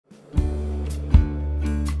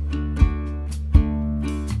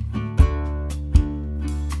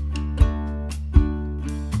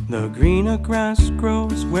The greener grass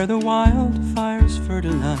grows where the wildfires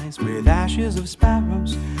fertilize, with ashes of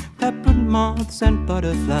sparrows, peppered moths and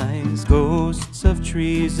butterflies. Ghosts of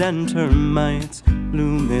trees and termites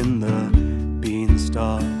bloom in the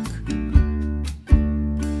beanstalk.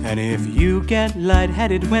 And if you get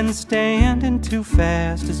lightheaded when standing too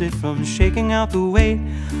fast, is it from shaking out the weight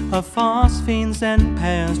of phosphanes and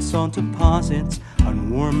past salt deposits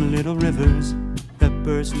on warm little rivers that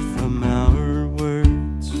burst from our words?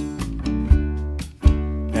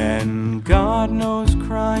 And God knows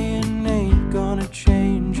crying ain't gonna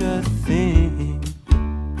change a thing.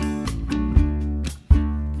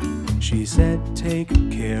 She said take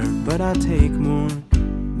care, but I take more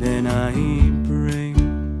than I bring.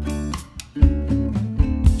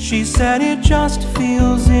 She said it just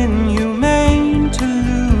feels inhumane to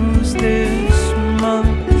lose this much,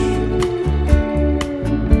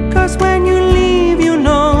 'cause when you leave you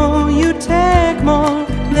know you take more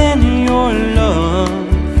than your love.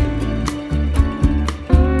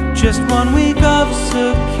 Just 1 week of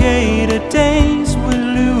cicada days, we're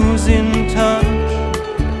losing touch.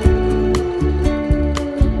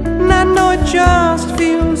 And I know it just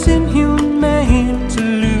feels inhumane to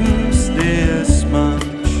lose this much.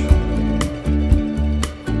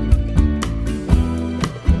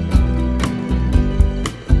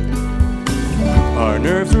 Our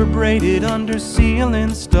nerves were braided under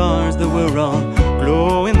ceiling stars that were all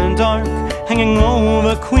glow in the dark, hanging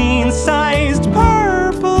over queen-sized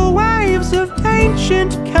purple waves of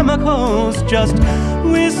ancient chemicals just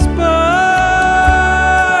whisper.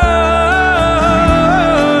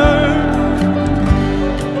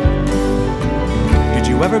 Did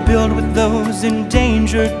you ever build with those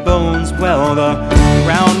endangered bones? Well, the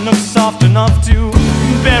ground looks soft enough to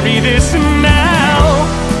bury this